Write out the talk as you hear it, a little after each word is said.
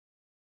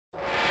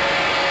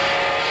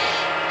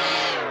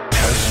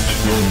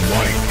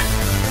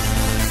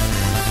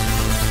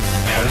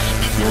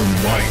turn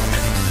white.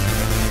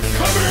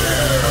 Come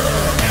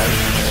here! Has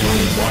to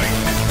turn white.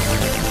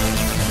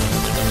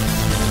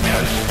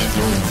 Has to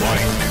turn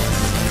white.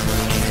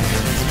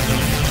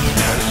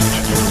 Has to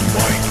turn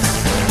white.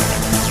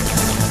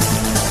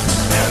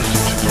 Has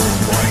to turn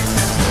white.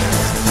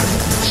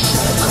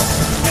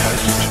 Has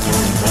to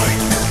turn white.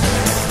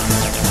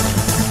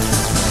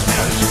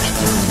 Has to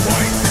turn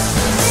white.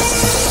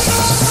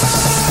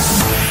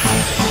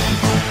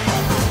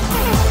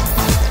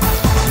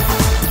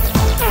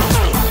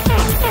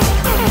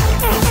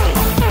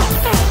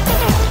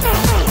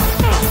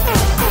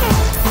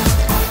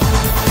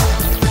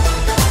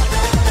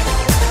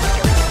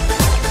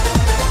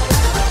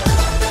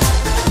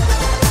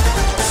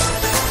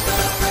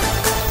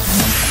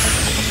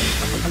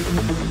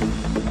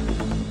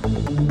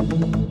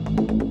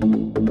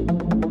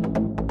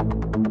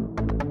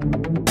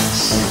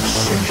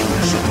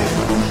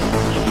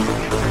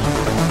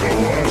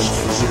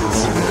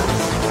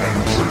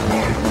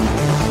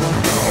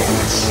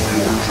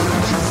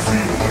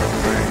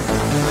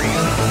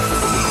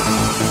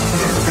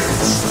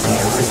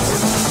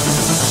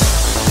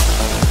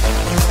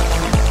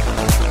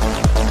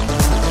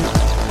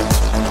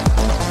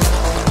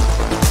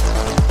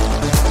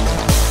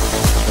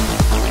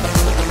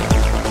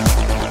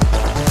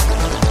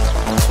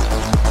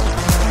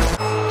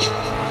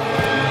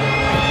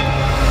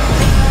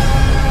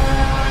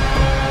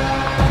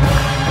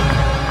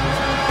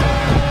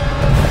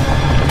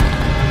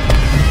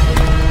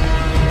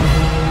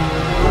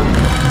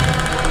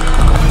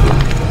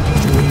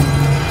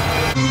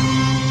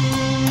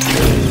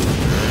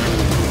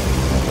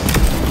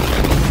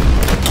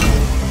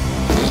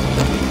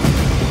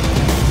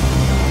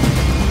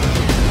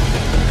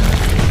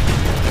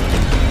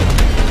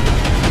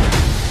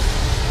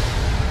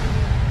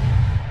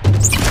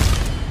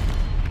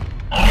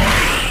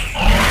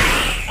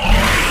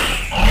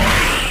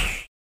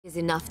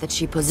 Enough that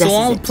she possesses so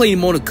I'll play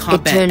Mortal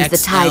Kombat it turns XL. the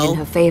tide in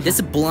her favor. This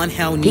is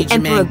Blondehound The Ninja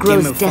Emperor Man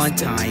grows Gamer Fun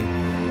desperate, Time.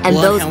 and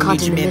those Blondehound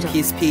caught in Ninja the Man middle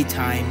PSP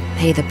Time.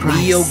 pay the price.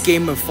 Leo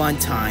Gamer Fun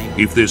Time.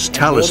 If this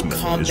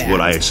talisman is what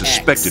I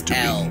suspect it to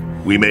XL. be,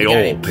 we may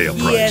all pay a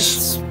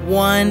price.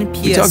 PS1,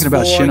 PS4 You talking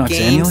about Shinnok's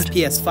games, amulet?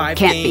 PS5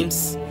 Can't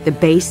games. be. The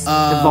base,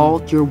 the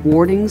vault, your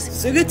wardings.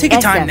 So we're gonna take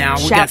a time SF, now.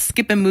 We shout- got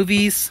skipping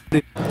movies.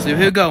 So here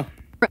we go.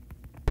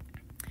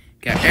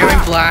 Got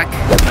Aaron Black.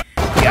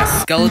 We got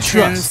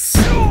skeletons.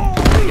 We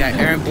got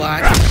Aaron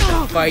Black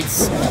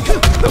fights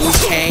Liu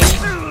Kang.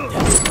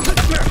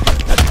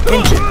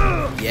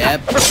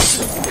 Yep.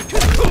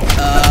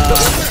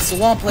 So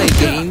long play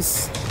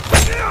games.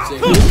 So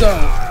here we go.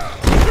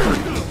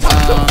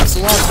 So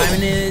long time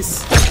it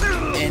is.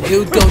 And here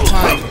we go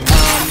time.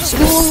 So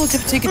long to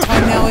take a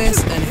time now is.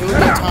 And here we go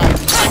time.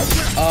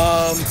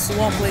 So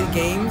long play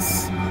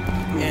games.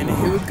 And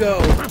here we go.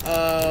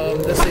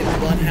 Let's say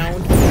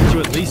Bloodhound. Did you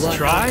at least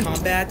try?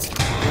 Combat.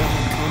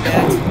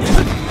 Combat.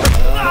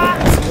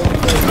 So long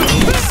play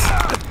games.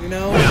 You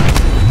know?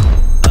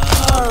 Oh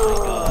my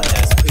god,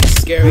 that's pretty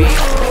scary.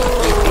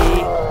 Creepy.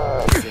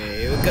 So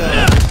here we go.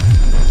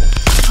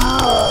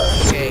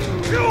 Okay.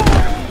 There you go.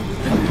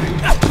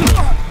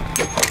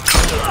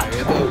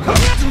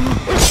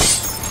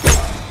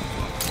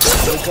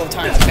 So we go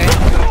time, okay?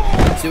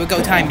 So we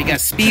go time. You got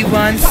speed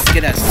runs,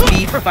 you got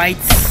speed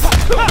fights,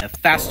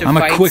 faster I'm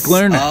fights. a quick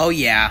learner. Oh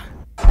yeah.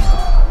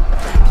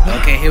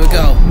 Okay, here we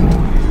go.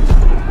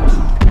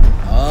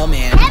 Oh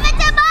man.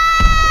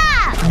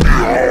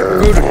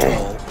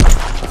 Brutal.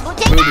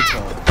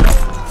 Brutal.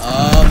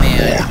 Oh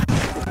man.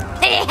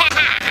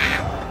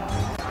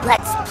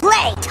 Let's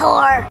play,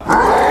 Tor!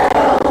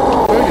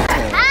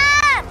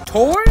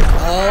 Tor?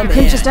 Oh man.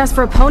 Couldn't just ask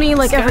for a pony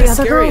like every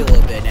other Scary girl. a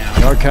little bit now.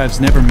 The archives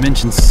never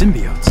mentioned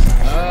symbiotes.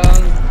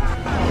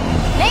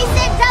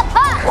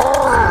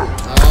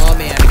 Oh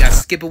man, we gotta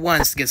skip it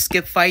once. Get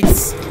skip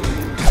fights.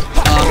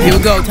 Here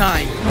we go,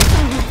 time.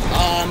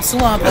 So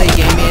long play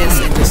game is,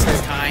 and this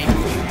is time. We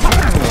got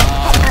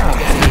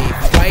a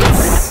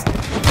fights,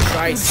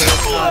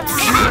 Triceratops,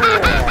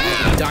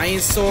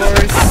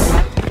 dinosaurs,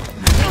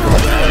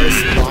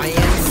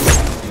 lions,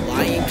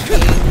 Lion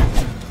King,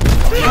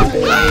 Lion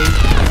Boy,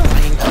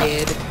 Lion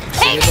Kid.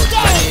 Here we go,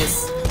 time is.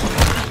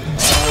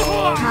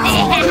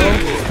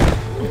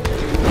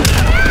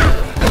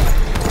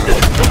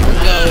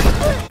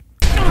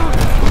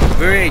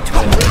 Very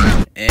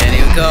cool. And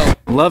here we go.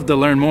 Love to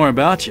learn more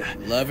about you.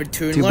 Love it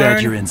to Too learn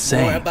bad you're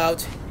insane. more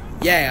about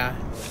yeah.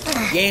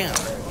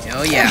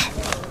 Oh yeah.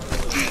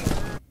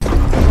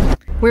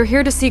 We're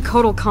here to see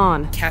Kotal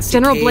Khan. Cassie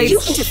General Cage, Blade. You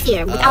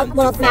interfere with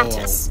outworld follow.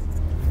 matters. The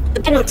Here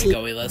we penalty.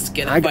 go. Let's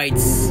get the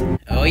fights.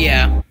 Oh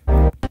yeah.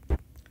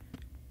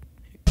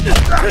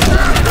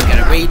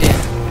 Gotta raid it.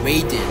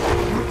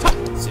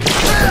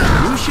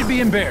 You should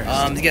be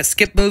embarrassed. You got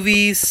skip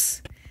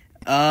movies.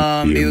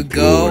 Here we Employ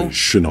go.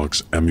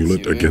 Shinnok's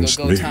amulet Here we against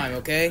go me. time,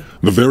 okay?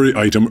 The very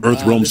item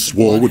Earthrealm this is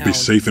swore would be Bloodhound.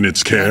 safe in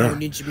its care,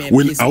 Bloodhound Ninja Man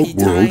when PSP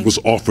Outworld time. was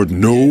offered Here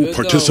no we go.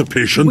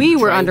 participation. We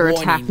were Try under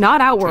warning. attack,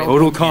 not Outworld.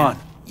 Kotal Khan,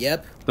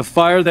 Yep. the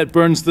fire that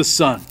burns the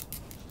sun.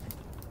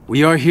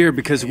 We are here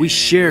because we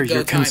share Go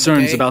your time,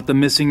 concerns okay? about the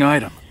missing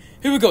item.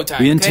 Here we go,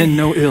 time. We intend okay?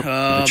 no ill to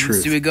the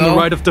truth. Here we The go.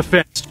 right of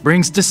defense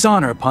brings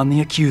dishonor upon the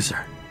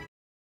accuser.